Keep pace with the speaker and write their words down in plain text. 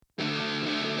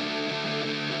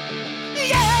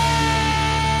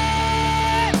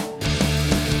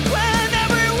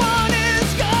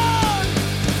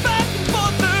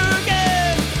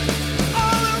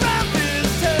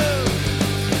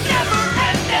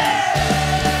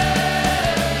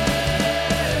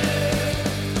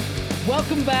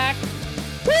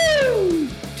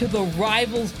to the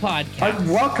Rivals Podcast.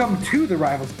 Welcome to the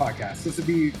Rivals Podcast. This would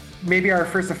be maybe our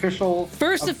first official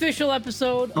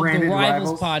episode of the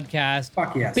Rivals Podcast.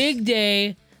 Fuck yes. Big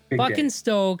day. Fucking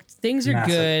stoked. Things are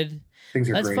good. Things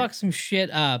are Let's great. fuck some shit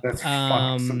up. Let's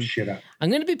fuck some shit up. I'm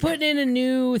going to be putting in a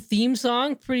new theme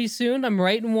song pretty soon. I'm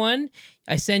writing one.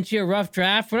 I sent you a rough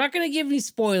draft. We're not going to give any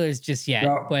spoilers just yet.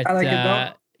 No, but I like it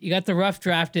though. You got the rough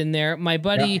draft in there. My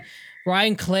buddy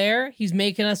Ryan Clare, he's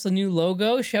making us a new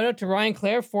logo. Shout out to Ryan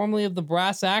Clare, formerly of the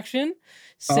Brass Action,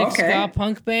 sick ska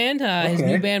punk band. His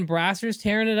new band Brassers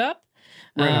tearing it up.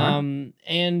 Right on.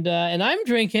 And I'm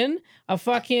drinking a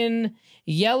fucking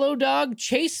Yellow Dog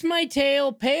Chase My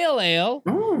Tail Pale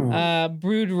Ale,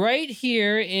 brewed right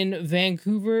here in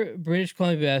Vancouver, British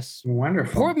Columbia.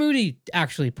 Wonderful. Port Moody,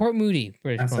 British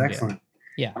Columbia. That's excellent.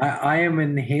 Yeah. I am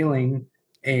inhaling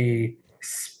a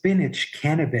spinach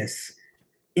cannabis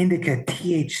indica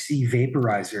THC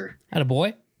vaporizer.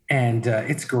 Attaboy. And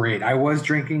it's great. I was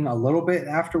drinking a little bit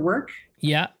after work.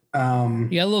 Yeah. You got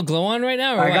a little glow on right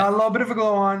now? I got a little bit of a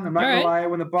glow on. I'm not going to lie.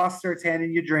 When the boss starts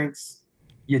handing you drinks,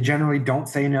 you generally don't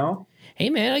say no. Hey,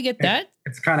 man, I get that.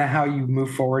 It's kind of how you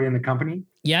move forward in the company.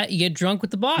 Yeah, you get drunk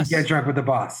with the boss. You get drunk with the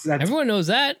boss. Everyone knows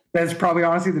that. That's probably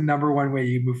honestly the number one way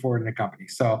you move forward in a company.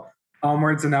 So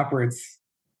onwards and upwards.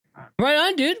 Right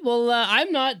on, dude. Well,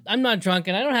 I'm not drunk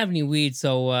and I don't have any weed,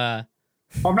 so I'm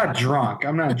not drunk.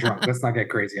 Let's not get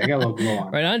crazy. I got a little glow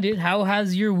on. Right on, dude. How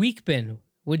has your week been?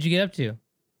 What'd you get up to?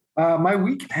 My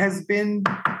week has been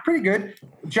pretty good.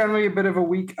 Generally a bit of a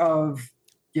week of,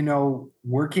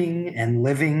 working and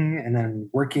living and then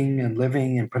working and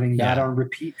living and putting that on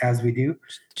repeat as we do.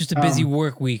 Just a busy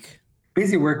work week.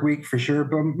 Busy work week for sure.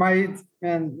 But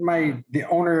the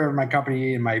owner of my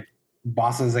company and my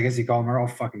bosses, I guess you call them, are all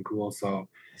fucking cool. So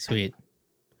sweet.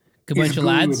 Good bunch of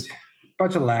lads.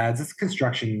 Bunch of lads. It's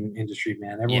construction industry,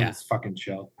 man. Everyone's fucking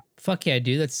chill. Fuck yeah,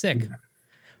 dude. That's sick.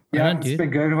 Yeah, on, it's been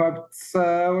good. What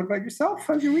about yourself?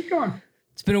 How's your week going?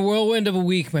 It's been a whirlwind of a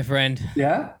week, my friend.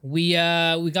 Yeah? We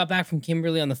got back from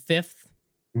Kimberley on the 5th.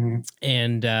 Mm-hmm.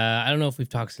 And I don't know if we've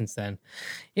talked since then.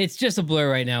 It's just a blur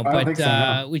right now. But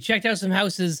no. We checked out some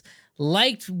houses,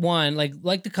 liked one,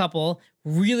 liked a couple,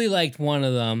 really liked one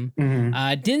of them.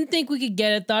 Mm-hmm. Didn't think we could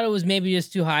get it. Thought it was maybe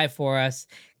just too high for us.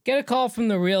 Get a call from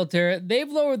the realtor. They've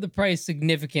lowered the price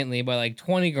significantly by like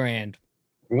 20 grand.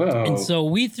 Whoa. And so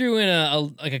we threw in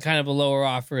a kind of a lower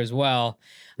offer as well.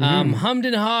 Hummed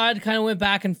and hawed, kind of went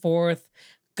back and forth.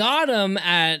 Got them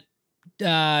at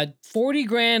 40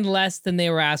 grand less than they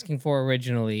were asking for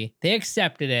originally. They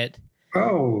accepted it.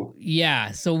 Oh.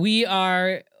 Yeah. So we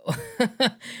are...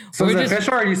 So is it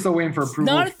official or are you still waiting for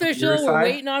approval? Not official. We're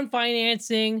waiting on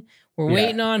financing. We're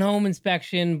waiting on home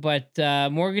inspection, but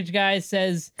mortgage guy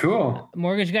says... Cool.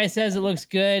 Mortgage guy says it looks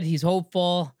good. He's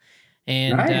hopeful.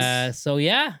 And nice.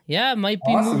 Might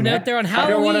be moving out there on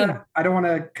Halloween. I don't want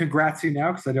to congrats you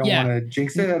now because I don't want to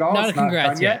jinx it at all. Not a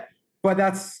congrats yet. But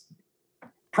that's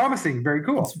promising. Very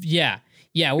cool.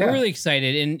 We're really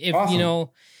excited. And if,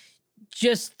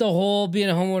 just the whole being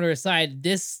a homeowner aside,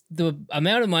 the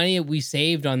amount of money we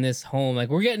saved on this home, like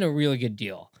we're getting a really good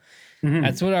deal. Mm-hmm.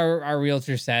 That's what our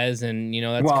realtor says, and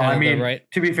that's the right.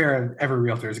 To be fair, every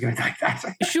realtor is going to think that.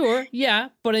 Sure, yeah,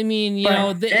 but I mean,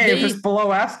 if it's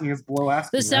below asking, it's below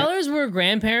asking. The sellers were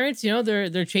grandparents.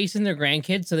 They're chasing their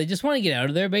grandkids, so they just want to get out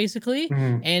of there, basically.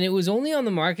 Mm-hmm. And it was only on the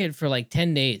market for like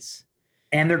 10 days.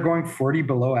 And they're going 40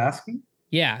 below asking.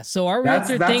 Yeah, so our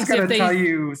realtor thinks that's going to tell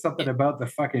you something about the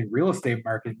fucking real estate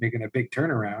market making a big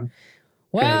turnaround.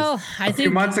 Well, I think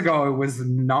 2 months ago it was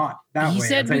not that way. He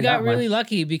said we got really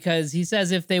lucky because he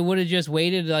says if they would have just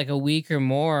waited like a week or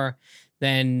more,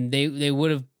 then they would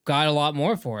have got a lot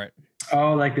more for it.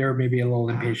 Oh, like they were maybe a little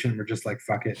impatient. We're just like,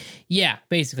 fuck it. Yeah,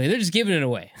 basically. They're just giving it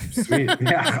away. Sweet.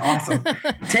 Yeah, awesome.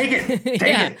 Take it. Take it.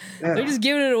 Yeah. They're just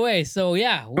giving it away. So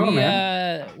yeah,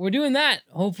 we're doing that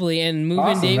hopefully, and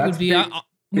move-in date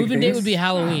would be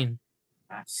Halloween.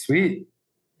 Sweet.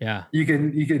 Yeah. You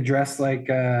can dress like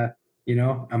a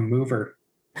mover.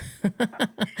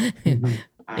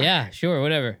 Yeah, sure,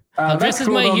 whatever. I'll dress as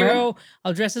my hero.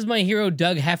 I'll dress as my hero,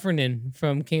 Doug Heffernan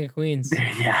from King of Queens.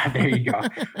 Yeah, there you go.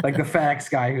 Like the FedEx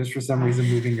guy who's for some reason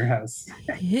moving your house.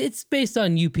 It's based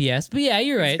on UPS, but yeah,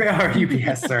 you're right.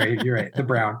 UPS, sorry, you're right. The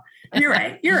Brown. You're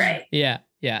right.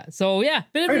 Yeah. So yeah,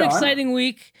 bit of an exciting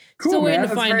week. Cool, Still waiting man.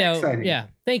 to find out. Exciting. Yeah,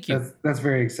 thank you. That's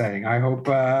very exciting. I hope.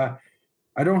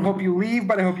 I don't hope you leave,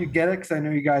 but I hope you get it because I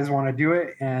know you guys want to do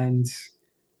it, and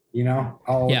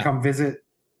I'll come visit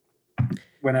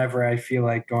whenever I feel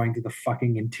like going to the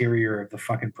fucking interior of the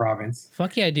fucking province.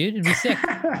 Fuck yeah, dude. It'd be sick.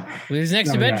 There's an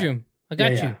extra bedroom. I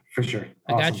got you. Yeah, for sure.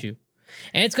 I got you.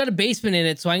 And it's got a basement in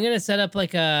it, so I'm going to set up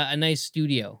like a nice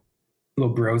studio.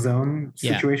 little bro zone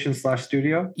situation /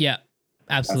 studio. Yeah,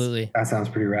 absolutely. That sounds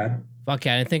pretty rad. Fuck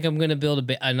yeah. I think I'm going to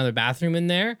build another bathroom in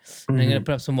there. And I'm going to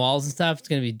put up some walls and stuff. It's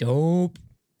going to be dope.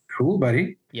 Cool,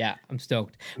 buddy. Yeah, I'm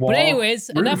stoked. Well, but anyways,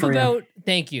 enough about...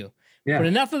 Thank you. Yeah. But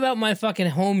enough about my fucking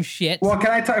home shit. Well,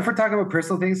 can I talk... If we're talking about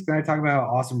personal things, can I talk about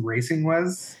how awesome racing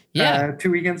was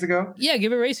 2 weekends ago? Yeah,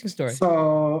 give a racing story.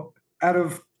 So, out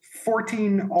of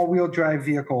 14 all-wheel drive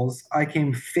vehicles, I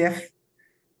came 5th.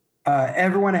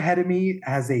 Everyone ahead of me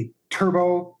has a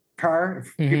turbo car.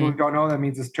 If people don't know, that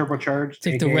means it's turbocharged. It's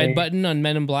like the red button on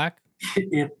Men in Black.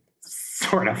 It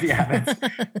sort of, yeah.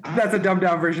 That's a dumbed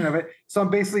down version of it. So I'm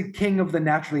basically king of the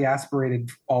naturally aspirated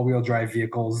all-wheel drive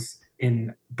vehicles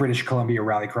in British Columbia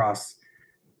Rallycross.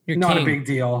 You're not king. A big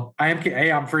deal.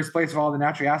 I'm first place of all the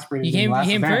naturally aspirated. You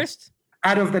came first?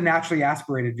 Out of the naturally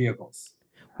aspirated vehicles.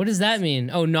 What does that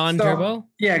mean? Oh, non-turbo?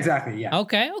 Yeah, exactly. Yeah.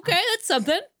 Okay, that's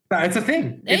something. It's a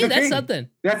thing. That's something.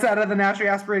 That's out of the naturally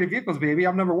aspirated vehicles, baby.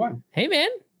 I'm number 1. Hey, man.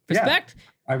 Respect.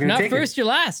 Yeah, if not first, you're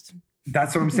last.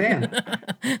 That's what I'm saying.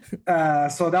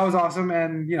 So that was awesome.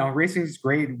 And, racing is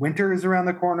great. Winter is around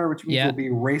the corner, which means we'll be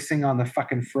racing on the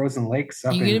fucking frozen lakes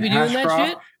up in Ashcroft. You going to be doing that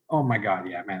shit? Oh, my God.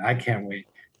 Yeah, man. I can't wait.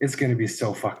 It's going to be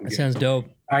so fucking good. That sounds dope.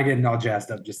 I get all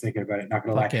jazzed up just thinking about it. Not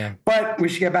going to lie. Yeah. But we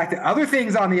should get back to other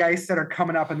things on the ice that are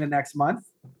coming up in the next month.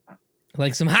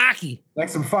 Like some hockey. Like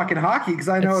some fucking hockey, because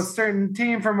I know a certain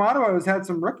team from Ottawa has had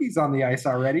some rookies on the ice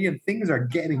already, and things are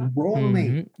getting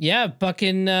rolling. Yeah,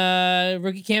 fucking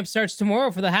rookie camp starts tomorrow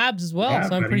for the Habs as well,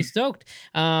 so I'm pretty stoked.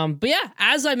 But yeah,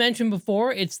 as I mentioned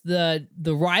before, it's the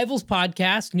Rivals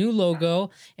podcast, new logo,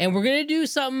 and we're gonna do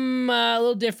something a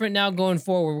little different now going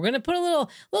forward. We're gonna put a little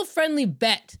friendly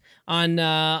bet on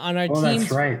our team's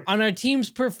on our team's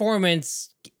performance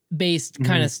based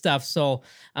kind of stuff. So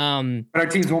but our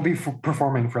teams won't be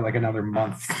performing for like another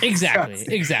month. Exactly.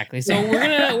 So we're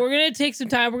gonna take some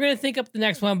time. We're gonna think up the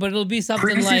next one, but it'll be something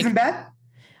preseason bet.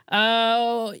 We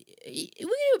can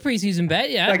do a preseason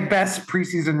bet, yeah. Like best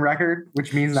preseason record,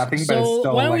 which means nothing. So but it's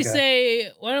still why don't we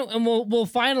say and we'll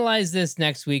finalize this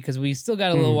next week because we still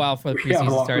got a little while for the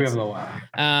preseason starts. We have a little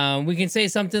while. We can say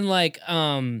something like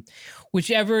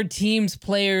whichever team's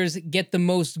players get the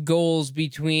most goals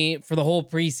for the whole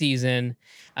preseason,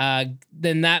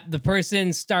 then the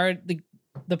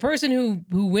person who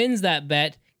wins that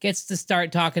bet gets to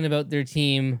start talking about their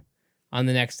team on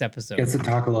the next episode. Gets to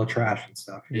talk a little trash and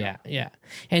stuff. Yeah.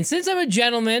 And since I'm a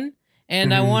gentleman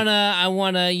and I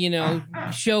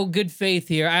wanna show good faith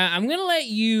here, I'm gonna let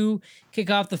you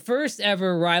kick off the first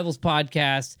ever Rivals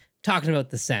podcast. Talking about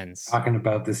the Sens.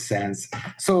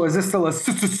 So is this still a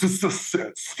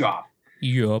stop?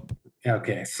 Yup.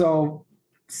 Okay, so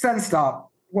Sens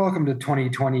stop. Welcome to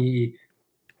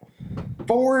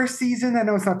 2024 season. I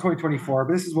know it's not 2024,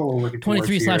 but this is what we're working towards.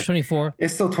 23/24.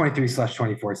 It's still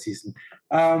 23/24 season.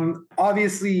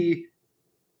 Obviously,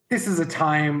 this is a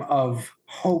time of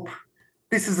hope.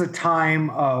 This is a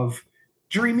time of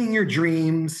dreaming your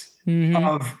dreams,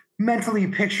 of mentally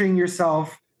picturing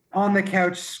yourself on the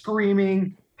couch,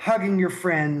 screaming, hugging your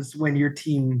friends when your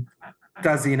team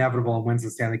does the inevitable and wins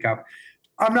the Stanley Cup.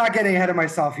 I'm not getting ahead of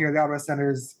myself here. The Ottawa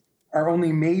Senators are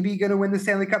only maybe going to win the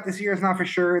Stanley Cup this year. It's not for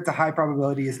sure. It's a high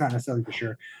probability. It's not necessarily for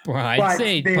sure. Well, I'd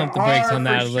say pump the brakes on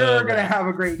that a little. They're going to have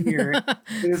a great year.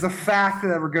 It is a fact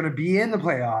that we're going to be in the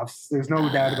playoffs. There's no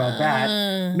doubt about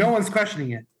that. No one's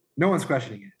questioning it. And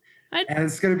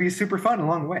it's going to be super fun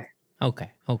along the way. Okay.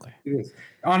 It is.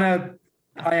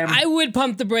 I would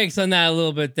pump the brakes on that a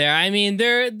little bit there. I mean,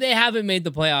 they haven't made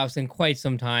the playoffs in quite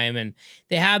some time, and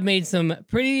they have made some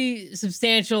pretty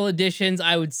substantial additions,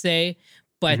 I would say.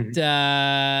 But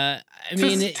to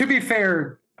be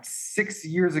fair, 6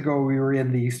 years ago we were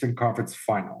in the Eastern Conference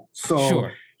Final. So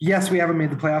yes, we haven't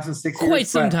made the playoffs in 6 years. Quite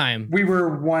some time. We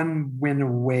were one win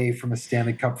away from a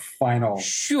Stanley Cup final.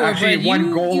 Sure, actually, but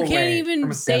one goal you away can't even from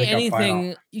a say Stanley Cup anything.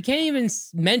 final. You can't even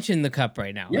mention the cup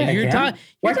right now. Yeah, like, you're talking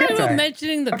about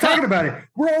mentioning the I'm cup. talking about it.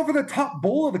 We're over the top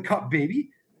bowl of the cup, baby.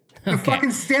 The fucking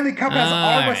Stanley Cup has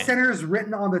Ottawa Senators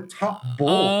written on the top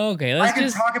bowl. Okay, I can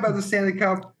talk about the Stanley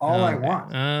Cup all I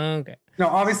want. Okay. No,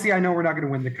 obviously I know we're not going to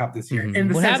win the cup this year.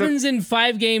 What happens in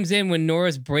 5 games in when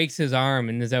Norris breaks his arm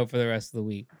and is out for the rest of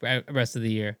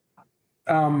the year?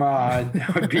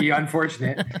 That would be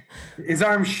unfortunate. His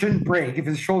arm shouldn't break. If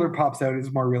his shoulder pops out,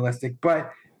 it's more realistic.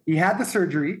 But he had the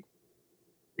surgery.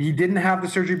 He didn't have the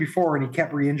surgery before, and he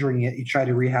kept re-injuring it. He tried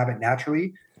to rehab it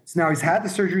naturally. So now he's had the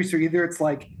surgery. So either it's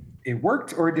like it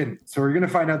worked or it didn't. So we're going to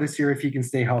find out this year if he can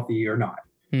stay healthy or not.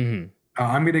 I'm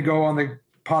going to go on the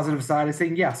positive side of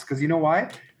saying yes, because you know why?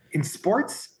 In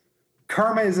sports,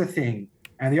 karma is a thing,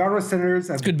 and the Ottawa Senators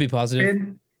have it's good to be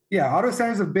positive. Ottawa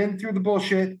Senators have been through the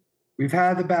bullshit. We've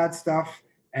had the bad stuff,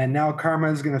 and now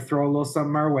karma is going to throw a little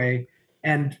something our way.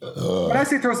 And when I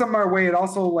say throw something our way, it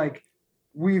also like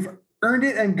we've earned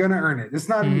it and gonna earn it. It's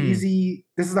not an easy.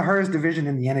 This is the hardest division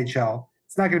in the NHL.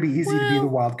 It's not going to be easy to be the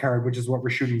wild card, which is what we're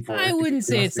shooting for. I wouldn't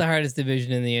say it's the hardest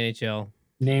division in the NHL.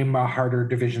 Name a harder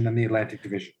division than the Atlantic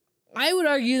Division. I would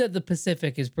argue that the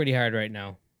Pacific is pretty hard right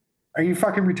now. Are you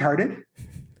fucking retarded?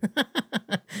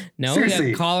 No, seriously.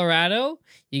 You got Colorado.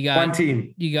 You got one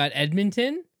team. You got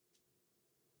Edmonton.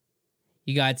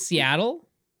 You got Seattle.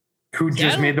 Who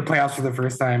just made the playoffs for the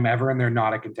first time ever, and they're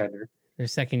not a contender. Their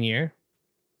second year.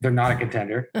 They're not a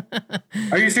contender.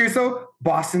 Are you serious though?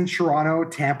 Boston, Toronto,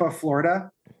 Tampa,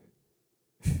 Florida.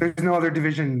 There's no other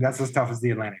division that's as tough as the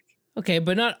Atlantic. Okay,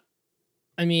 but not.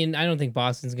 I mean, I don't think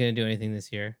Boston's going to do anything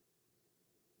this year.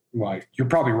 Well, you're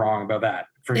probably wrong about that.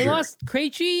 They lost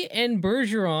Krejci and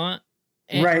Bergeron.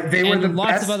 And, right, they were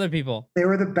lots of other people. They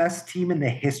were the best team in the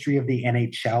history of the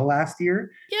NHL last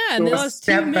year. Yeah, so and they lost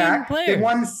two main players. They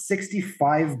won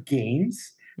 65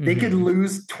 games. They could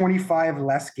lose 25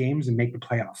 less games and make the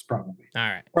playoffs, probably. All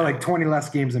right. Or like 20 less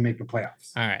games and make the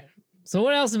playoffs. All right. So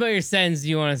what else about your Sens do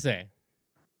you want to say?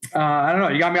 I don't know.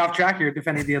 You got me off track here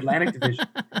defending the Atlantic Division.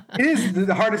 It is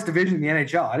the hardest division in the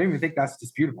NHL. I don't even think that's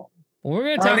disputable. Well, we're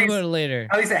going to talk about it later.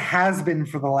 At least it has been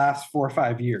for the last 4 or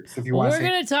 5 years. If you want to we're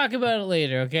going to talk about it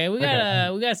later, okay? We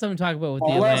got something to talk about with the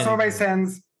Atlantic. Well, let us know by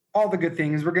Sens all the good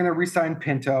things. We're going to re-sign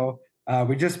Pinto.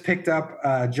 We just picked up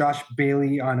Josh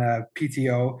Bailey on a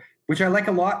PTO, which I like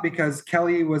a lot because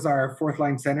Kelly was our fourth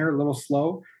line center, a little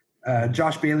slow.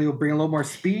 Josh Bailey will bring a little more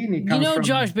speed. And he comes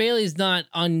Josh Bailey's not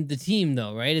on the team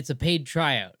though, right? It's a paid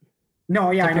tryout.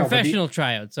 No, yeah, I know. Professional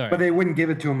tryout, sorry. But they wouldn't give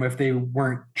it to him if they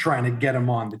weren't trying to get him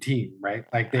on the team, right?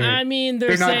 Like they're saying,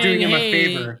 not doing him a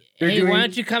favor. Why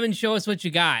don't you come and show us what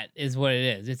you got? Is what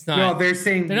it is. It's not. No, they're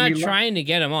saying they're not trying to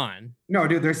get him on. No,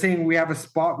 dude, they're saying we have a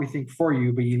spot we think for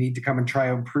you, but you need to come and try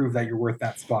and prove that you're worth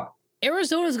that spot.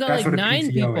 Arizona's got like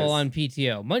 9 people on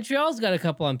PTO. Montreal's got a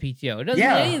couple on PTO. It doesn't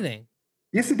mean anything.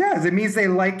 Yes, it does. It means they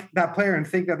like that player and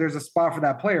think that there's a spot for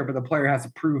that player, but the player has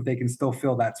to prove they can still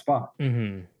fill that spot.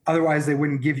 Mm-hmm. Otherwise, they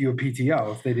wouldn't give you a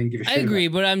PTO if they didn't give a shit. I agree,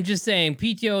 but I'm just saying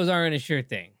PTOs aren't a sure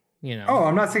thing. Oh,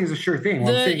 I'm not saying it's a sure thing.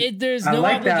 There's no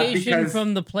obligation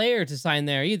from the player to sign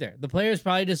there either. The player's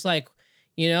probably just like,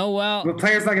 the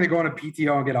player's not going to go on a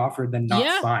PTO and get offered then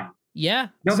not sign. Yeah.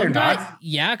 No, they're not.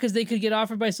 Yeah, because they could get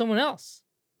offered by someone else.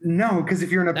 No, because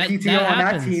if you're in a PTO on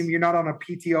that team, you're not on a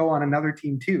PTO on another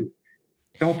team too.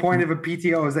 The whole point of a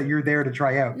PTO is that you're there to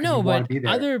try out. No, but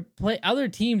other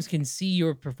teams can see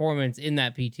your performance in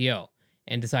that PTO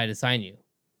and decide to sign you.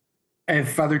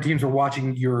 If other teams are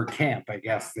watching your camp, I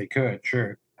guess they could,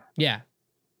 sure. Yeah.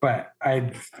 But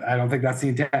I don't think that's the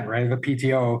intent, right? The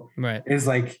PTO is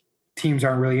like teams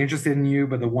aren't really interested in you,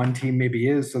 but the one team maybe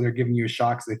is, so they're giving you a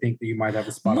shot because they think that you might have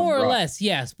a spot. More or less,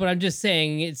 yes. But I'm just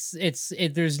saying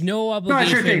there's no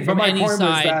obligation from any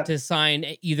side to sign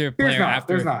either player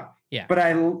after. There's not. Yeah. But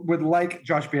I would like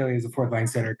Josh Bailey as a fourth line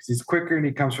center because he's quicker and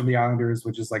he comes from the Islanders,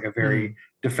 which is like a very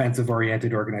defensive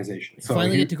oriented organization. So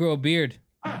finally get to grow a beard.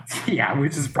 Yeah,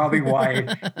 which is probably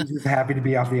why he's just happy to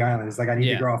be off the Islanders. Like I need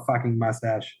to grow a fucking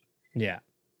mustache. Yeah.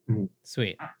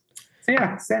 Sweet. So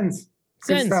yeah, Sens.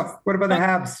 Good stuff. What about the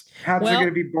Habs? Habs are going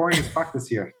to be boring as fuck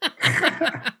this year.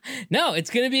 No,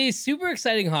 it's going to be super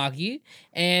exciting hockey.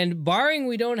 And barring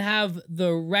we don't have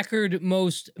the record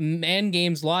most man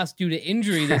games lost due to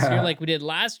injury this year like we did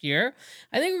last year,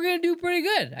 I think we're going to do pretty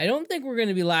good. I don't think we're going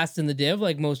to be last in the div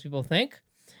like most people think.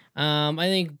 I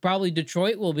think probably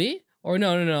Detroit will be. Or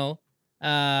no.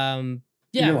 Yeah.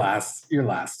 You're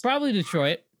last. Probably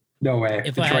Detroit. No way.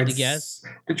 If I had to guess.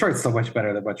 Detroit's so much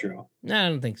better than Montreal. No, I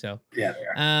don't think so. Yeah,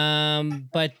 they are.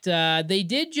 But they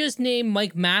did just name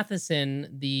Mike Matheson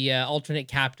the alternate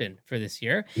captain for this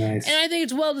year. Nice. And I think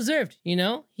it's well deserved.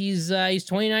 He's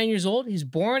 29 years old. He's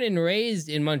born and raised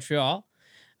in Montreal.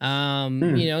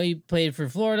 He played for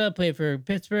Florida, played for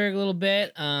Pittsburgh a little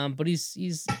bit. But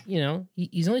he's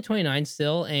only 29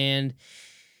 still, and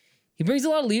he brings a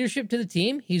lot of leadership to the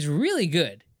team. He's really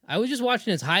good. I was just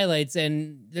watching his highlights,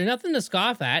 and they're nothing to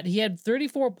scoff at. He had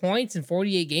 34 points in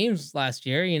 48 games last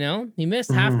year, He missed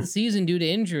half the season due to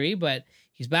injury, but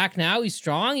he's back now. He's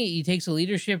strong. He takes a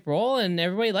leadership role, and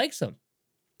everybody likes him.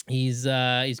 He's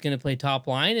going to play top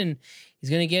line, and he's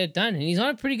going to get it done. And he's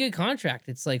on a pretty good contract.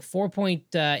 It's like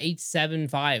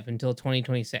 4.875 until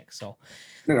 2026. So,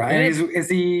 is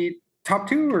he top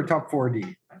 2 or top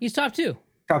 4D? He's top 2.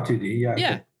 Top 2D, yeah.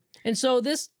 Yeah. Okay. And so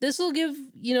this will give,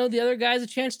 the other guys a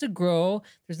chance to grow.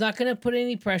 There's not going to put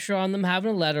any pressure on them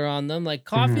having a letter on them. Like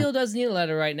Caulfield doesn't need a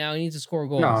letter right now. He needs to score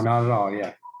goals. No, not at all.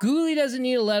 Yeah. Gooley doesn't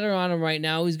need a letter on him right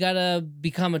now. He's got to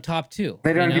become a top 2.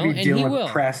 They don't need to be dealing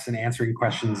with press and answering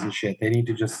questions and shit. They need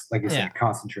to just, like I said,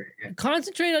 concentrate. Yeah.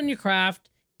 Concentrate on your craft,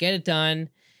 get it done.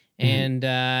 And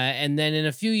then in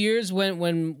a few years,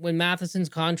 when Matheson's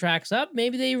contract's up,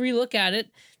 maybe they relook at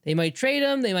it. They might trade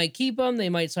him, they might keep him, they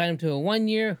might sign him to a 1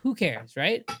 year. Who cares,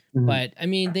 right? But I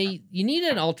mean, you need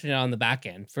an alternate on the back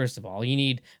end. First of all, you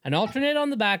need an alternate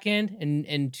on the back end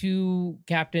and 2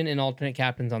 captain and alternate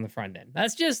captains on the front end.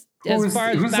 That's just as far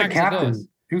as back goes.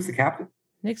 Who's the captain?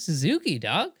 Nick Suzuki,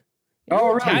 dog.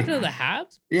 Really? Captain of the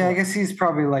Habs? Yeah, I guess he's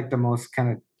probably like the most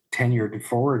kind of tenured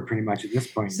forward, pretty much at this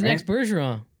point. It's the next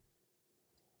Bergeron.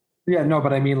 Yeah, no,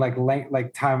 but I mean, like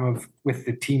time of with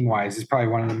the team wise is probably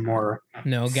one of the more.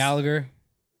 No, Gallagher.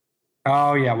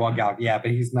 Oh yeah, well Gallagher, yeah,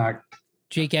 but he's not.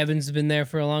 Jake Evans has been there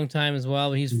for a long time as well,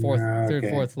 but he's third,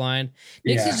 fourth line.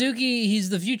 Nick Suzuki,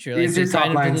 he's the future. He's your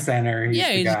top line center. He's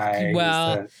the guy.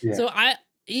 Well, so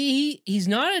he's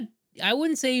not I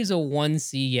wouldn't say he's a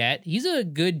 1C yet. He's a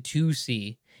good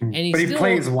 2C. And he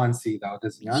plays 1C though,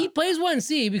 does he not? He plays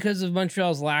 1C because of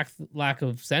Montreal's lack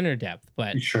of center depth.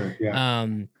 But sure, yeah.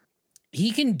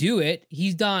 He can do it.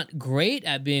 He's not great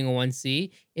at being a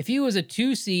 1C. If he was a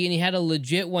 2C and he had a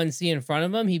legit 1C in front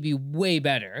of him, he'd be way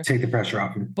better. Take the pressure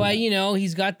off him. But,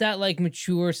 he's got that like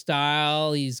mature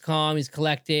style. He's calm. He's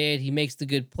collected. He makes the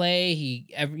good play.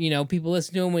 People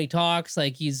listen to him when he talks.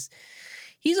 Like he's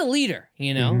a leader,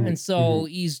 And so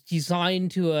he's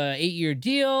signed to a 8-year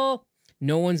deal.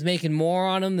 No one's making more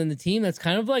on him than the team. That's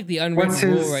kind of like the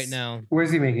unwritten rule right now.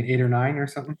 Where's he making? 8 or 9 or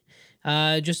something?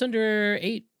 Just under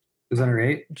 8. Is under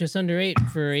 8? Just under 8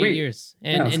 for 8 years.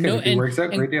 It works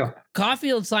out. Great deal.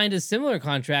 Caulfield signed a similar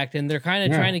contract, and they're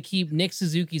kind of trying to keep Nick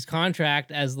Suzuki's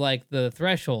contract as like the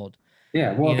threshold.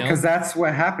 Yeah, well, because that's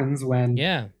what happens when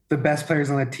the best players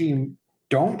on the team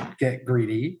don't get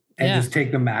greedy and just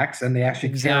take the max, and they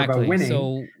actually care about winning.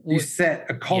 So you set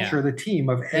a culture of the team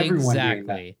of everyone doing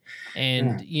that.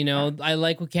 And I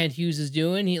like what Kent Hughes is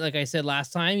doing. He, like I said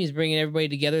last time, he's bringing everybody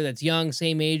together that's young,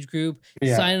 same age group,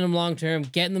 signing them long term,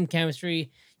 getting them chemistry.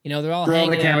 They're all grow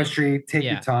the chemistry, take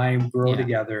your time, grow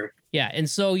together. Yeah, and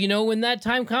so when that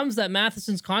time comes, that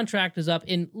Matheson's contract is up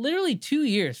in literally 2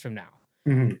 years from now.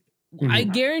 I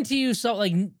guarantee you,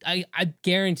 I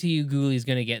guarantee you, Gooley's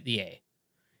going to get the A.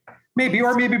 Maybe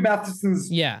Matheson's,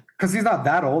 because he's not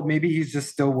that old. Maybe he's just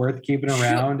still worth keeping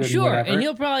around. And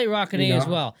he'll probably rock an A as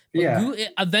well. But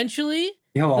eventually,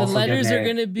 the letters are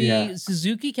going to be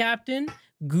Suzuki captain,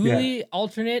 Gooley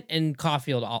alternate, and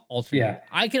Caulfield alternate. Yeah.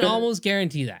 I can almost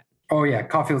guarantee that. Oh yeah,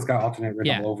 Caulfield's got alternate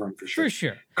written all over him for sure. For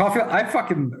sure. Caulfield, I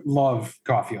fucking love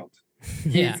Caulfield.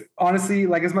 He's honestly,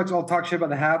 like, as much as I'll talk shit about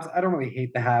the Habs, I don't really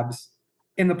hate the Habs.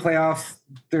 In the playoffs,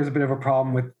 there's a bit of a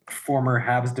problem with former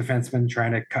Habs defensemen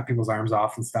trying to cut people's arms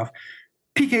off and stuff.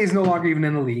 PK is no longer even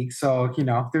in the league, so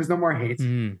there's no more hate.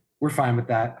 We're fine with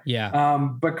that. Yeah.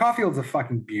 But Caulfield's a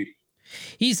fucking beauty.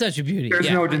 He's such a beauty.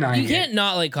 There's no denying it. You can't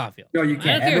not like Caulfield. No, you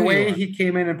can't. And the way he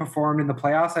came in and performed in the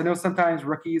playoffs, I know sometimes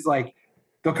rookies, like,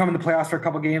 they'll come in the playoffs for a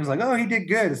couple games like, oh, he did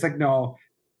good. It's like, no,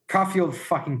 Caulfield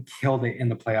fucking killed it in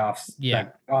the playoffs.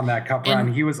 On that cup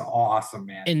run. He was awesome,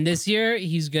 man. And this year,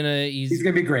 he's gonna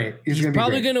be great. He's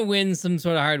probably gonna win some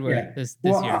sort of hardware this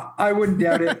year. I wouldn't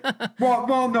doubt it.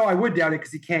 well, no, I would doubt it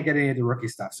because he can't get any of the rookie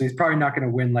stuff. So he's probably not going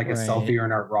to win like a Selfie or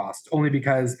an Art Ross, only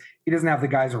because he doesn't have the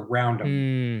guys around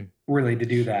him really to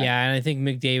do that. Yeah, and I think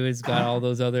McDavid's got all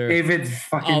those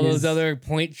other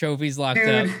point trophies locked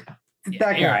up.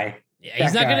 That guy. Yeah,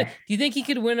 he's not gonna. Do you think he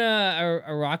could win a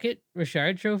Rocket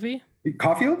Richard trophy?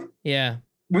 Caulfield? Yeah.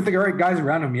 With the right guys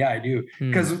around him, I do.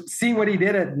 Because seeing what he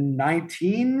did at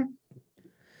 19,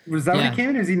 was that when he came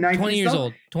in? Is he 19? 20 years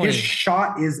old. 20. His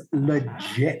shot is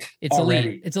legit. It's already.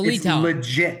 Elite. It's elite talent.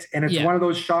 Legit. And it's one of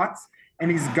those shots,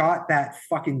 and he's got that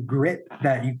fucking grit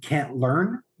that you can't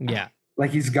learn. Yeah. Like,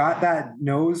 he's got that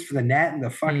nose for the net and the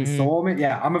fucking soul.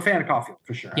 Yeah, I'm a fan of Caulfield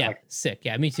for sure. Yeah, sick.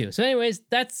 Yeah, me too. So anyways,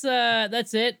 that's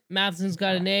it. Matheson's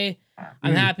got an A.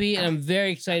 I'm happy, and I'm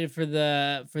very excited for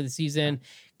the season.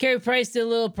 Carey Price did a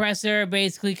little presser,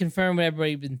 basically confirmed what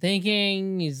everybody's been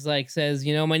thinking. He's like, says,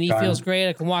 my knee feels great.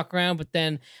 I can walk around, but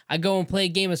then I go and play a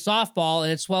game of softball,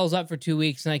 and it swells up for 2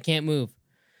 weeks, and I can't move.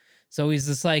 So he's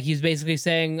just like, he's basically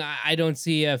saying, I don't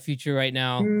see a future right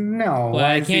now. No. But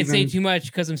I can't say too much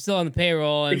because I'm still on the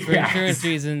payroll and for insurance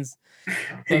reasons.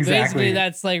 But basically,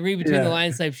 that's like read between the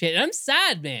lines type shit. And I'm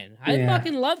sad, man. I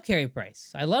fucking love Carey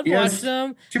Price. I loved watching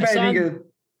him. Too bad he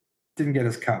didn't get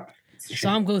his cup.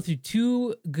 Saw him go through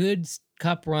 2 good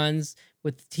cup runs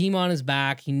with the team on his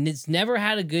back. He's never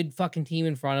had a good fucking team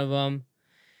in front of him.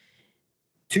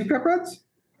 2 cup runs?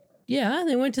 Yeah,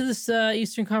 they went to this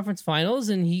Eastern Conference Finals,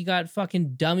 and he got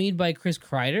fucking dummied by Chris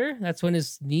Kreider. That's when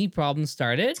his knee problems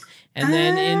started. And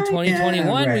then in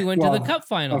 2021, we went to the Cup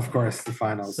Finals. Of course, the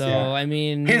finals. So, I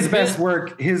mean... His best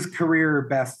work, his career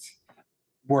best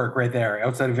work right there,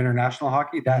 outside of international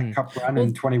hockey, that Cup run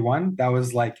in 21, that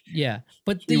was like... Yeah,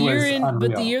 but the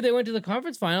year they went to the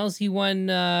conference finals, he won...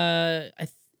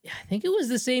 I think it was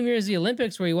the same year as the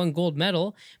Olympics where he won gold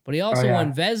medal, but he also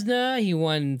won Vezina. He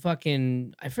won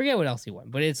fucking, I forget what else he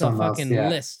won, but it's a fucking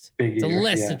list. It's a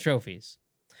list of trophies.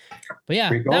 But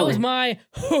yeah, that was my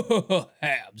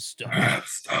ham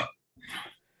stuff.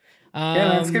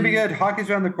 Yeah, it's gonna be good.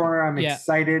 Hockey's around the corner. I'm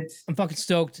excited. I'm fucking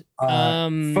stoked.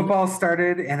 Football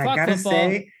started, and I gotta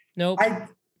say, nope.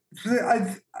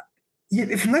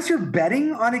 Unless you're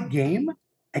betting on a game,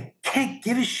 I can't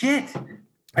give a shit.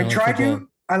 I tried to.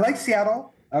 I like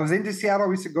Seattle. I was into Seattle.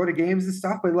 We used to go to games and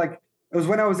stuff, but like it was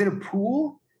when I was in a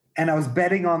pool and I was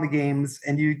betting on the games.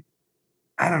 And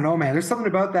I don't know, man. There's something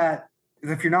about that.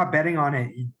 If you're not betting on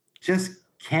it, you just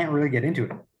can't really get into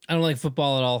it. I don't like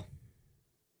football at all.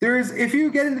 If you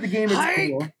get into the game, it's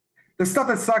cool. The stuff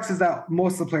that sucks is that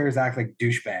most of the players act like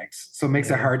douchebags, so it makes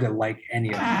it hard to like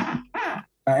any of them.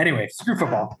 Anyway, screw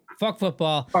football. Fuck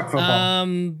football. Fuck football.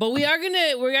 But we are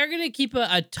gonna keep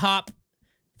a top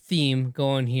theme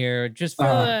going here just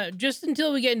for just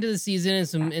until we get into the season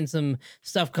and some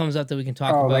stuff comes up that we can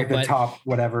talk about. Like the top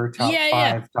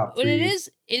 5, top 3. But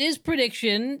it is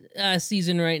prediction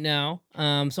season right now.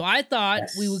 So I thought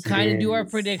we would kind of do our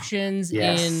predictions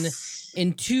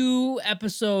in 2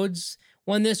 episodes.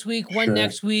 One this week, one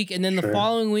next week, and then the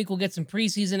following week we'll get some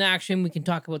preseason action. We can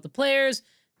talk about the players,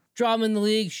 draw them in the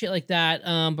league, shit like that.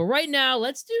 But right now,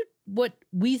 let's do what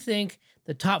we think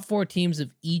the top 4 teams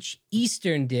of each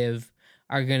Eastern Div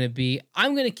are going to be.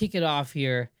 I'm going to kick it off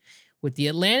here with the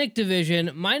Atlantic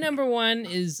Division. My number 1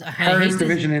 is... Hardest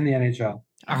division in the NHL.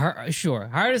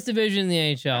 Hardest division in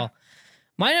the NHL.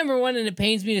 My number 1, and it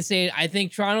pains me to say it, I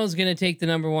think Toronto is going to take the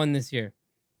number 1 this year.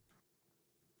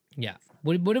 Yeah.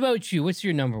 What about you? What's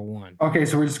your number 1? Okay,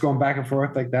 so we're just going back and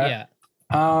forth like that?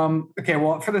 Yeah. Okay,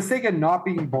 well, for the sake of not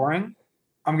being boring,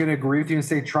 I'm going to agree with you and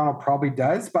say Toronto probably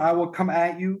does, but I will come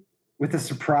at you with a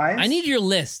surprise. I need your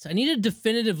list. I need a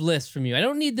definitive list from you. I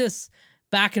don't need this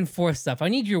back and forth stuff. I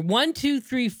need your 1, 2,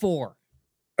 3, 4.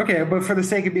 Okay, but for the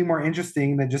sake of being more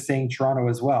interesting than just saying Toronto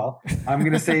as well, I'm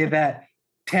going to say that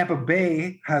Tampa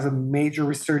Bay has a major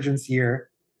resurgence year.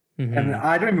 Mm-hmm. And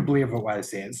I don't even believe what I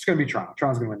say. It's going to be Toronto.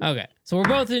 Toronto's going to win. Okay, so we're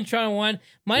both in Toronto 1.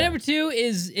 My number 2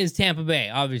 is Tampa Bay,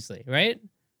 obviously, right?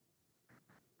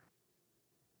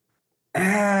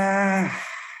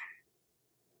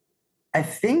 I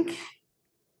think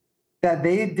that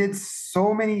they did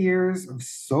so many years of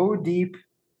so deep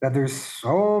that there's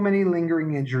so many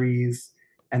lingering injuries,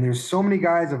 and there's so many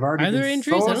guys have already. Are there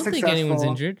injuries? I don't think anyone's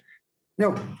injured.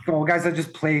 No, guys that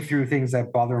just play through things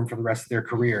that bother them for the rest of their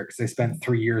career because they spent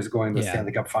 3 years going to the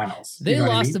Stanley Cup Finals. They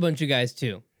lost a bunch of guys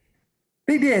too.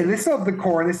 They did. They still have the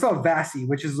core. They still have Vasi,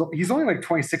 he's only like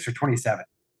 26 or 27.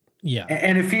 Yeah.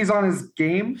 And if he's on his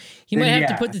game, he might have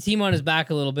to put the team on his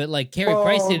back a little bit, like Carey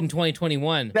Price did in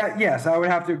 2021. Yes, I would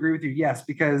have to agree with you. Yes,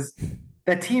 because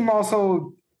that team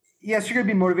also, yes, you're going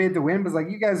to be motivated to win, but like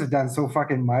you guys have done so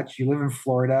fucking much. You live in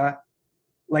Florida.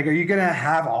 Like, are you going to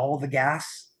have all the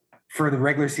gas for the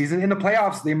regular season? In the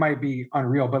playoffs, they might be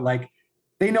unreal, but like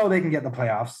they know they can get in the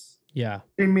playoffs. Yeah.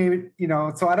 They maybe,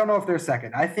 so I don't know if they're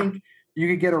second. I think you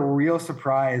could get a real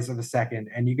surprise of a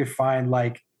second, and you could find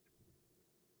like,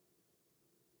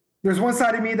 there's one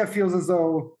side of me that feels as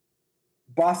though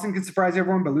Boston could surprise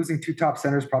everyone, but losing 2 top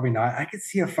centers, probably not. I could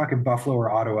see a fucking Buffalo or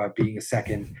Ottawa being a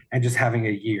second and just having a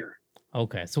year.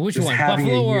 Okay. So which one?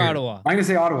 Buffalo or Ottawa? I'm going to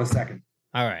say Ottawa second.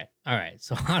 All right.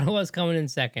 So Ottawa's coming in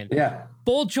second. Yeah.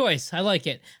 Bold choice. I like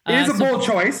it. It is a bold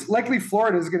choice. Likely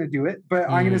Florida is going to do it, but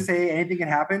I'm going to say anything can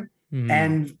happen.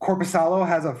 And Korpisalo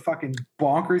has a fucking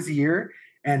bonkers year,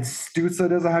 and Stützle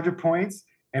does 100 points.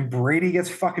 And Brady gets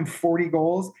fucking 40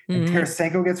 goals, and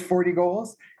Tarasenko gets 40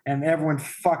 goals, and everyone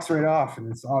fucks right off, and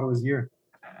it's Ottawa's year.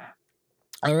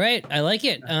 All right, I like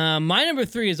it. My number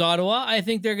 3 is Ottawa. I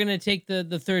think they're gonna take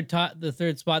the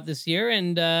third spot this year,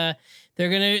 and they're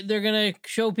gonna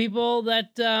show people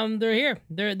that they're here.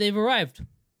 They've arrived.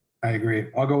 I agree.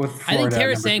 I'll go with Florida.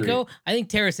 I think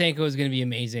Tarasenko is gonna be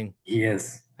amazing. He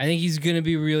is. I think he's going to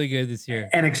be really good this year.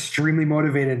 And extremely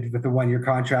motivated with the 1-year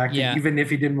contract. Yeah. Even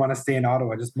if he didn't want to stay in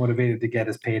Ottawa, just motivated to get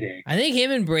his payday. I think him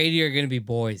and Brady are going to be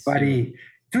boys. Buddy.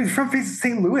 Dude, from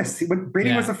St. Louis. When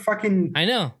Brady was a fucking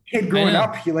kid growing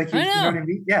up. You know what I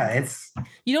mean? Yeah, it's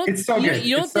so good.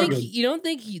 You don't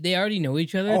think they already know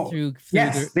each other through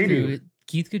they do.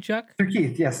 Keith Tkachuk? Through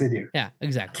Keith, yes, they do. Yeah,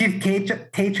 exactly. Keith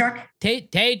Tkachuk?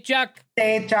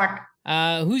 Tkachuk.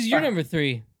 Who's your number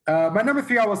 3? My number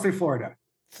 3, I will say Florida.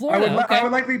 I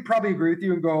would likely probably agree with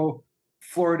you and go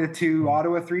Florida 2,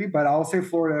 Ottawa 3, but I'll say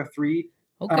Florida 3.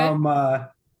 Okay.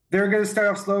 They're going to start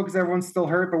off slow because everyone's still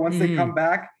hurt, but once they come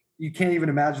back, you can't even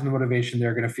imagine the motivation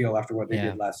they're going to feel after what they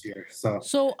did last year.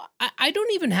 So I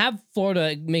don't even have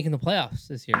Florida making the playoffs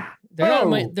this year.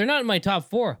 They're not in my top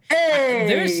 4. Hey!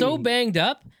 They're so banged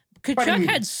up.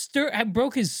 Tkachuk had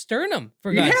broke his sternum,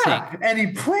 for God's sake. And he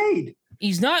played.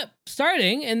 He's not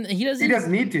starting, and he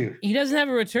doesn't need to. He doesn't have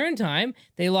a return time.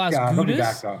 They lost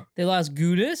Gudas. They lost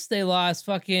Gudas. They lost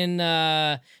fucking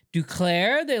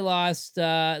Duclair. They lost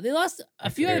a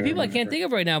few other people I can't think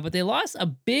of right now, but they lost a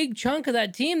big chunk of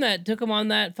that team that took them on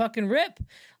that fucking rip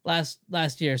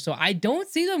last year. So I don't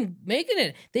see them making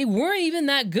it. They weren't even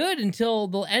that good until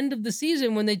the end of the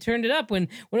season when they turned it up, when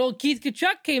old Keith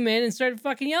Tkachuk came in and started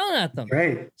fucking yelling at them.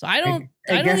 Right. So I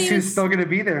guess who's still going to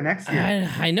be there next year.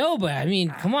 I know, but I mean,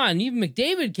 come on. Even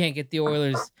McDavid can't get the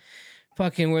Oilers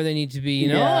fucking where they need to be, you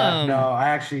know? Yeah, no, I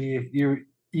actually,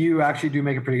 you actually do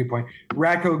make a pretty good point.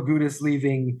 Radko Gudas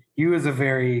leaving, he was a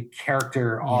very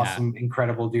awesome,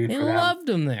 incredible dude for them. They loved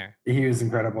him there. He was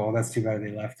incredible. That's too bad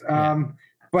they left.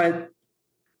 But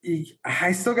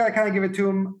I still got to kind of give it to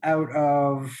him out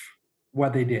of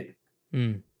what they did.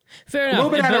 Fair enough. A little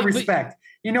bit out of respect.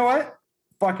 You know what?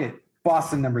 Fuck it.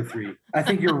 Boston number 3. I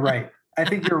think you're right.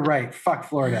 Fuck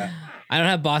Florida. I don't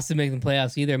have Boston making the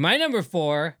playoffs either. My number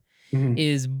 4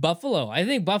 is Buffalo. I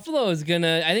think Buffalo is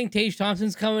I think Tage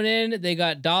Thompson's coming in. They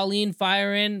got Dahlin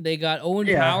firing. They got Owen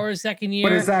Power second year.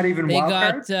 But is that even wild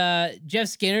card? They got Jeff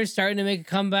Skinner starting to make a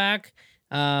comeback.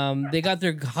 They got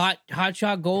their hot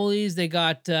shot goalies. They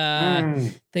got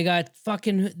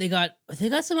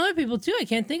some other people too. I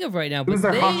can't think of right now. Who's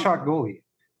their hot shot goalie?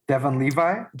 Devon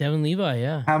Levi,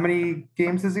 yeah. How many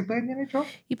games has he played in the NHL?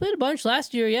 He played a bunch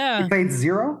last year, yeah. He played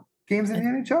 0 games in the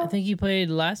NHL? I think he played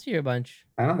last year a bunch.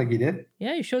 I don't think he did.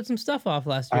 Yeah, he showed some stuff off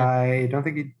last year. I don't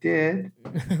think he did.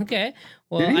 Okay.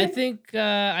 Well, I think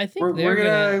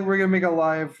we're gonna make a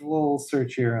live little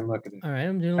search here and look at it. All right,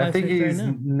 I'm doing a live I think search he's right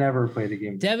now. never played a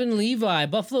game. Devon Levi,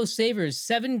 Buffalo Sabres,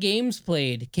 7 games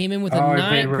played, came in with a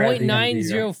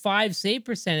 9.905 save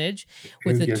percentage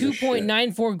with a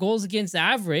 2.94 goals against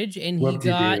average, and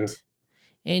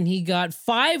he got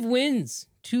 5 wins,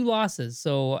 2 losses.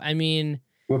 So I mean.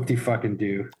 Whoop-de fucking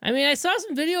do. I mean, I saw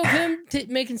some video of him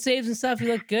making saves and stuff. He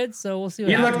looked good, so we'll see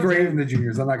what happens. He looked great in the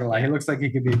juniors. I'm not gonna lie. He looks like he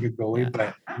could be a good goalie,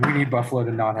 but we need Buffalo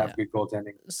to not have good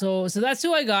goaltending. So that's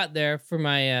who I got there for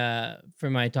my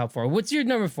top 4. What's your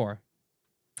number 4?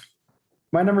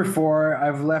 My number 4,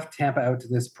 I've left Tampa out to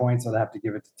this point, so I have to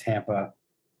give it to Tampa.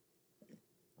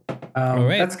 All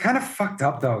right. That's kind of fucked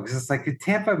up though, because it's like, did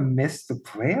Tampa miss the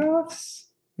playoffs?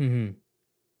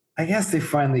 I guess they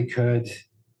finally could.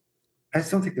 I just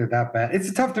don't think they're that bad. It's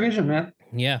a tough division, man.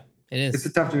 Yeah, it is. It's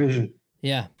a tough division.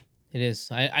 Yeah, it is.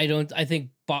 I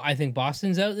think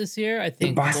Boston's out this year. I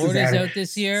think Florida's out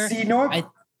this year. See, you know what?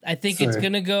 I think it's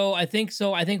gonna go. I think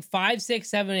so. I think 5, 6,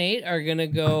 7, 8 are gonna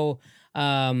go.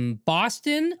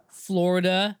 Boston,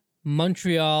 Florida,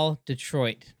 Montreal,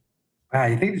 Detroit.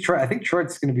 You think Detroit? I think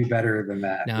Detroit's gonna be better than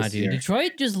that. Nah, dude. Year.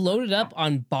 Detroit just loaded up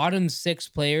on bottom 6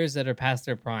 players that are past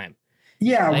their prime.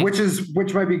 Yeah, like,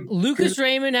 which might be Lucas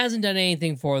Raymond hasn't done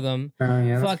anything for them.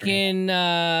 Fucking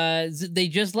they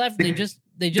just left. They just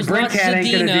lost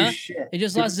Zadina. They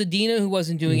just lost Zadina, who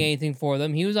wasn't doing anything for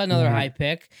them. He was another high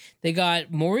pick. They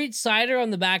got Moritz Seider on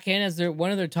the back end as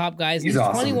one of their top guys. He's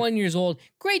awesome. 21 years old.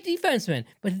 Great defenseman,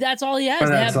 but that's all he has.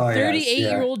 They have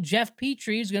 38-year-old Jeff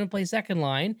Petrie, who's going to play second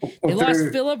line. They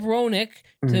lost Philip Roenick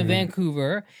to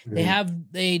Vancouver. They have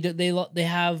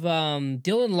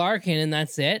Dylan Larkin, and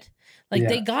that's it.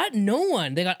 They got no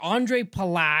one. They got Andre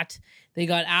Palat. They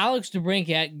got Alex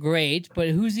DeBrincat. Great, but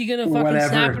who's he gonna fucking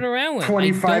snap it around with?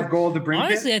 25 DeBrincat.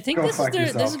 Honestly, I think this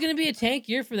is gonna be a tank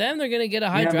year for them. They're gonna get a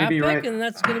high draft pick, and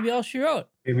that's gonna be all she wrote.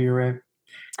 Maybe you're right.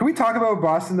 Can we talk about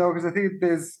Boston though? Because I think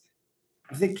there's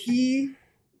the key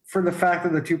for the fact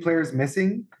that the 2 players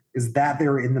missing is that they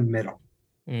were in the middle.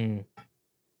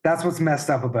 That's what's messed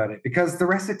up about it, because the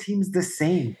rest of the team's the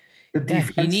same. The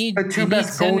defense, the 2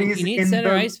 best goalies you need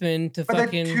center iceman to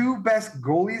fucking. The 2 best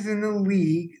goalies in the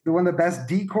league, one of the best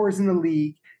decors in the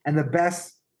league, and the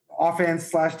best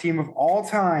offense/team of all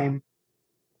time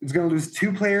is going to lose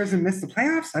 2 players and miss the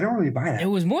playoffs. I don't really buy that. It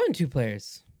was more than 2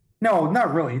 players. No,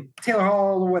 not really. Taylor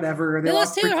Hall or whatever. They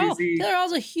lost Taylor Hall. Taylor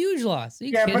Hall's a huge loss. Are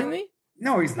you kidding me?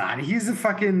 No, he's not. He's a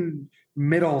fucking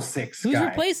middle 6 guy. Who's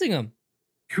replacing him?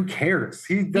 Who cares?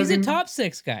 He's a top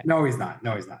 6 guy. No, he's not.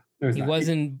 He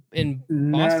wasn't in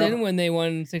Boston when they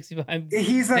won 65.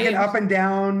 He's like an up and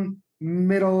down,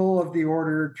 middle of the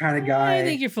order kind of guy. I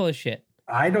think you're full of shit.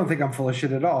 I don't think I'm full of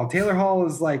shit at all. Taylor Hall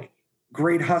is like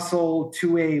great hustle,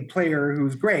 two-way player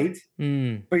who's great,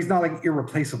 but he's not like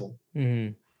irreplaceable.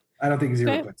 I don't think he's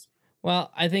irreplaceable.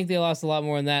 Well, I think they lost a lot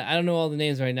more than that. I don't know all the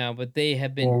names right now, but they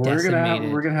have been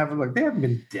decimated. We're gonna have a look. They haven't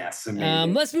been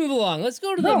decimated. Let's move along. Let's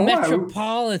go to the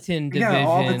Metropolitan Division. Yeah,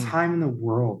 all the time in the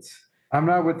world. I'm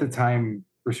not with the time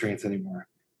restraints anymore.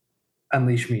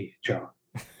 Unleash me, Joe.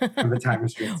 On the time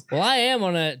restraints. Well, I am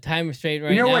on a time restraint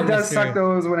right now. You know what does suck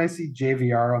though is when I see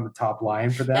JVR on the top line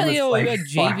for them. Yeah, we got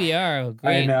JVR.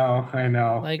 Great. I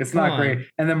know. Like, it's not great.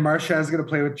 And then Marchand's going to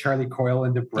play with Charlie Coyle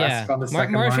and DeBrusque on the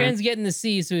second line. Marchand's getting the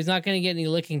C, so he's not going to get any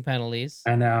licking penalties.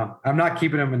 I know. I'm not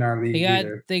keeping him in our league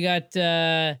either. They got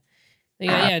Charlie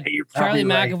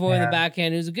McAvoy in the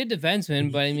backhand, who's a good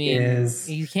defenseman, but I mean,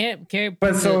 he can't carry.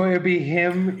 But so it'd be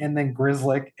him and then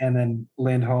Grzelcyk and then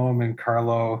Lindholm and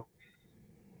Carlo.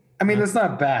 I mean, that's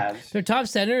not bad. Their top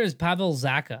center is Pavel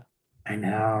Zacha. I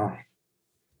know.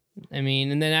 I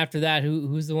mean, and then after that,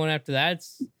 who's the one after that?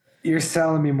 You're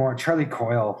selling me more. Charlie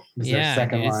Coyle is their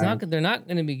second line. They're not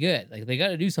going to be good. Like they got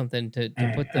to do something to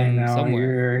put them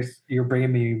somewhere. You're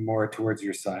bringing me more towards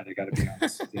your side. I got to be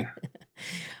honest with you.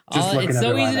 It's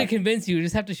so easy to convince you. We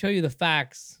just have to show you the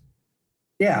facts.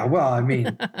 Yeah, well, I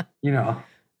mean, All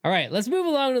right, let's move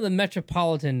along to the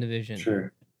Metropolitan Division.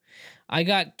 Sure. I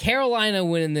got Carolina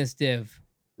winning this div.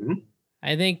 Mm-hmm.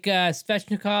 I think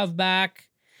Svechnikov back.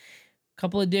 A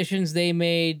couple additions they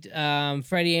made.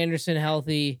 Freddie Anderson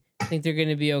healthy. I think they're going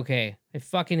to be okay. I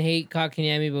fucking hate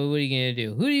Kotkaniemi, but what are you going to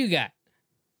do? Who do you got?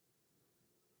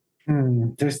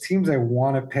 There's teams I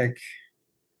want to pick.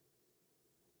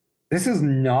 This is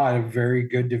not a very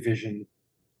good division.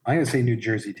 I'm going to say New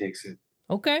Jersey takes it.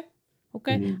 Okay.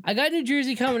 Mm-hmm. I got New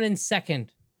Jersey coming in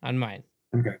second on mine.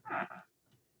 Okay.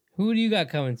 Who do you got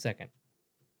coming second?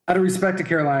 Out of respect to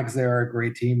Carolina, because they are a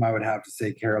great team, I would have to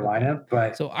say Carolina.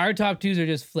 But so our top twos are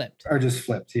just flipped.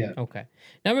 Yeah. Okay.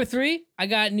 Number 3, I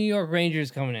got New York Rangers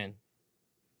coming in.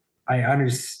 I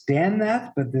understand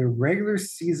that, but the regular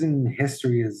season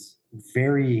history is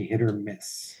very hit or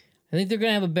miss. I think they're going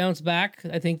to have a bounce back.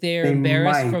 I think they are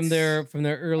embarrassed from their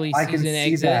early season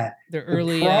exit. That. Their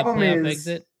early playoff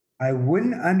exit. I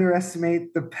wouldn't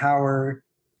underestimate the power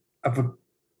of a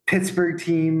Pittsburgh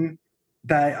team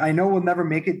that I know will never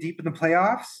make it deep in the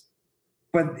playoffs,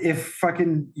 but if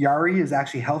fucking Yari is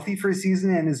actually healthy for a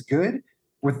season and is good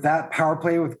with that power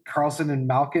play with Carlson and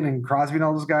Malkin and Crosby and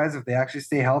all those guys, if they actually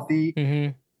stay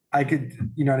healthy, I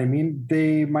could, you know what I mean?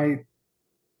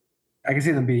 I can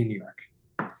see them beating New York.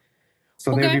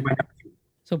 So they'd be my number 3.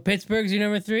 So Pittsburgh's your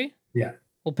number 3? Yeah.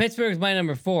 Well, Pittsburgh's my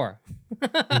number 4.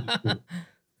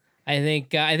 I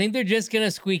think they're just gonna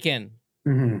squeak in.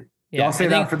 Mm-hmm. Yeah, I'll say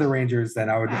that for the Rangers. Then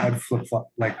I'd flip flop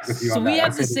like with you. So on we that.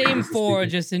 have the same 4,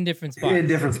 just in different spots. In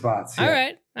different spots.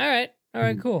 Yeah. All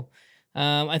right, cool.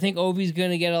 I think Ovi's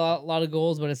gonna get a lot of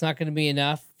goals, but it's not gonna be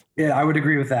enough. Yeah, I would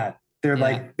agree with that. They're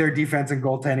like their defense and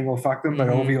goaltending will fuck them, but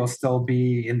Ovi will still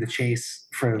be in the chase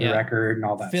for the record and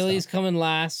all that. Philly's coming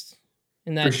last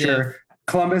in that for sure.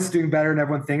 Columbus doing better than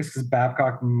everyone thinks because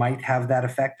Babcock might have that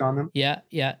effect on them.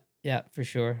 Yeah, for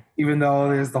sure. Even though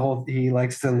there's the whole, he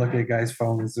likes to look at guys'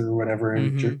 phones or whatever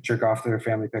and jerk off their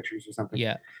family pictures or something.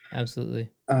 Yeah,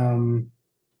 absolutely.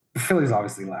 Philly's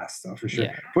obviously last, though, for sure.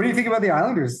 Yeah. What do you think about the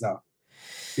Islanders, though?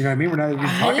 You know what I mean? We're not even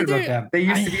talking about them. They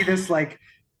used to be this, like,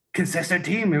 consistent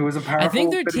team who was a powerful. I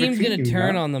think their team's going to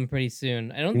turn on them pretty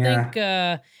soon. I don't think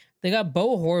they got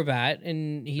Bo Horvat,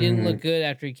 and he didn't look good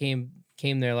after he came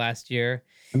there last year.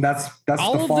 And that's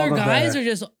all of their guys are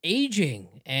just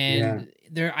aging, and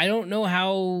I don't know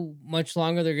how much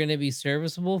longer they're going to be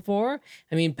serviceable for.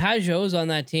 I mean, Pajot's on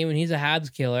that team, and he's a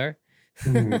Habs killer. He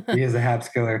is a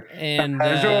Habs killer. And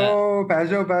Pajot.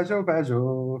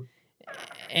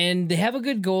 And they have a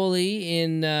good goalie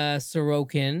in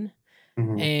Sorokin,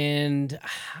 and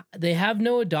they have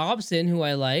Noah Dobson, who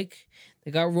I like. They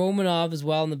got Romanov as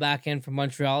well in the back end from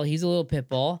Montreal. He's a little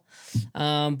pitbull.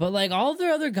 But like all of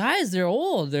their other guys, they're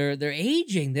old. They're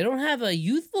aging. They don't have a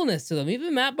youthfulness to them.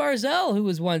 Even Matt Barzal, who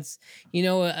was once,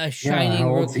 a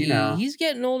shining rookie, he's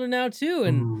getting older now too.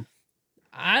 And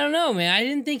I don't know, man. I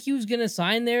didn't think he was gonna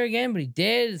sign there again, but he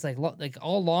did. It's like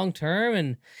all long term,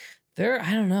 and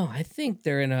I don't know. I think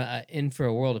they're in for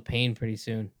a world of pain pretty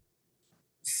soon.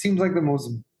 Seems like the most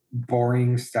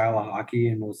boring style of hockey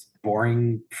and most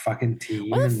boring fucking team.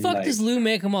 Why the fuck does Lou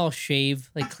make them all shave,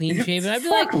 like clean shaven? I'd be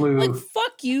like,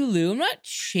 fuck you, Lou. I'm not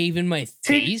shaving my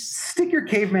face. Stick your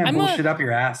caveman bullshit up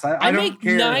your ass. I don't make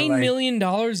care. $9 million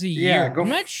a year. I'm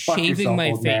not shaving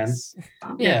my face.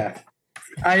 Yeah.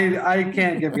 I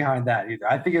can't get behind that either.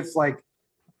 I think it's like,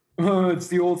 oh, it's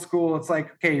the old school. It's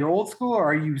like, okay, you're old school, or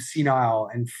are you senile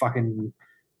and fucking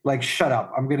like shut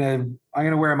up? I'm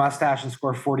gonna wear a mustache and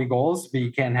score 40 goals, but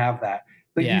you can't have that.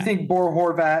 Like, you think Bo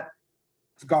Horvat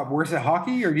got worse at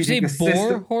hockey, or do you think the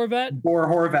system? Horvat? Bo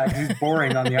Horvat, he's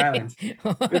boring on the island. It's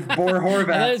Bo Horvat.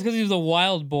 I thought it was because he was a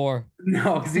wild boar.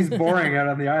 No, because he's boring out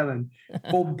on the island.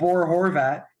 Bo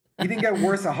Horvat, he didn't get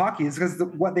worse at hockey. It's because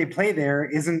what they play there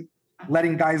isn't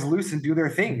letting guys loose and do their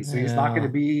thing. So he's not going to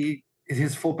be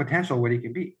his full potential what he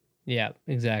can be. Yeah,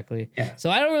 exactly. Yeah. So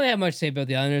I don't really have much to say about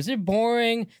the Islanders. They're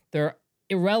boring. They're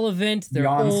irrelevant. They're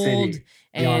old.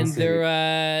 And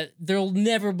they'll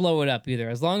never blow it up either.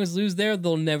 As long as Lou's there,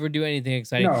 they'll never do anything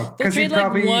exciting. No, they'll trade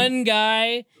like one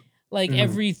guy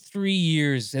every 3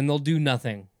 years, and they'll do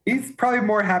nothing. He's probably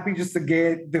more happy just to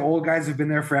get the old guys who've been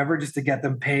there forever, just to get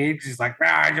them paid. He's like,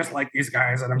 I just like these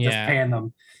guys, and I'm just paying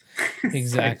them.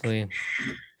 Exactly.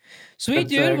 Sweet,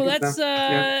 dude. Well, that's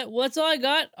all I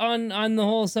got on the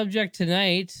whole subject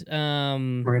tonight.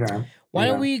 Right on. Why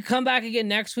don't we come back again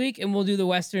next week, and we'll do the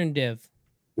Western Div.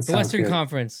 The Western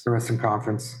Conference. The Western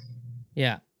Conference.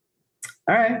 Yeah.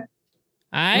 All right.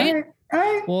 All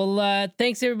right. Well,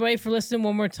 thanks everybody for listening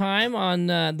one more time on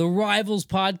the Rivals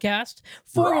Podcast,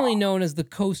 formerly known as the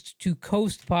Coast to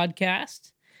Coast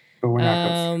Podcast. But we're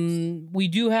not we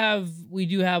do have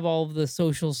all of the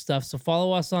social stuff, so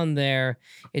follow us on there.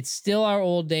 It's still our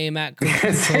old name at Coast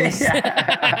to Coast.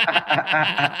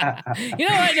 You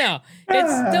know what? No,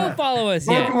 it's still follow us.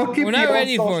 We're not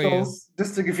ready for you.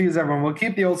 Just to confuse everyone, we'll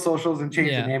keep the old socials and change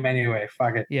the name anyway.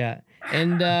 Fuck it. Yeah.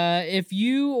 And if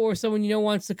you or someone you know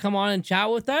wants to come on and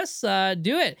chat with us,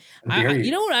 do it.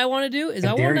 You know what I want to do is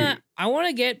I want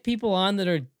to get people on that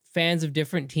are fans of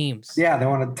different teams. Yeah, they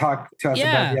want to talk to us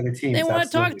about the other teams. They want to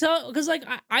talk because like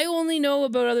I only know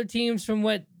about other teams from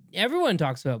what everyone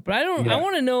talks about, but I don't. I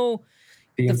want to know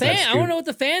the fan. I want to know what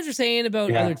the fans are saying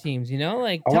about other teams. You know,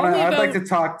 like I'd like to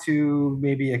talk to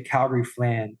maybe a Calgary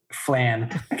flan.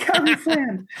 A Calgary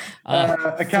flan.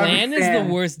 A Calgary flan is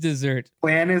the worst dessert.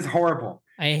 Flan is horrible.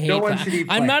 I hate. No one should eat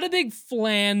flan. I'm not a big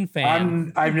flan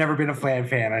fan. I've never been a flan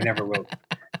fan. I never will.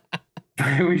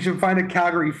 We should find a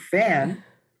Calgary fan.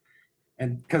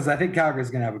 And because I think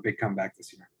Calgary's going to have a big comeback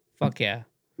this year. Fuck yeah.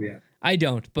 Yeah. I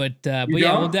don't, but yeah,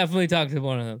 we'll definitely talk to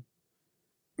one of them.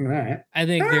 All right. I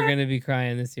think they're going to be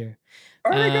crying this year.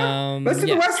 All right, let's do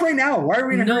the West right now. Why are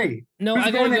we in a hurry? No,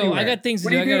 I got to go. I got things to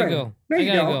do. I got to go. No,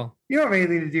 you don't. You don't have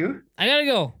anything to do. I got to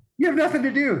go. You have nothing to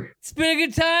do. It's been a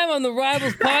good time on the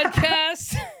Rivals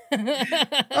Podcast.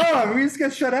 Oh, we just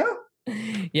got shut out?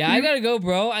 Yeah, I got to go,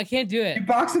 bro. I can't do it. You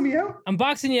boxing me out? I'm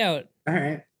boxing you out. All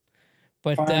right.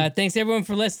 But thanks everyone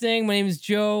for listening. My name is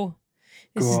Joe.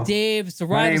 This is Dave. It's the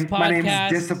Rivals Podcast. My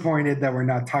name's disappointed that we're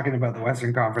not talking about the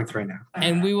Western Conference right now.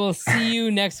 And we will see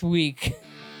you next week.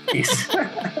 Peace.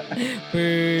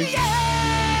 Peace.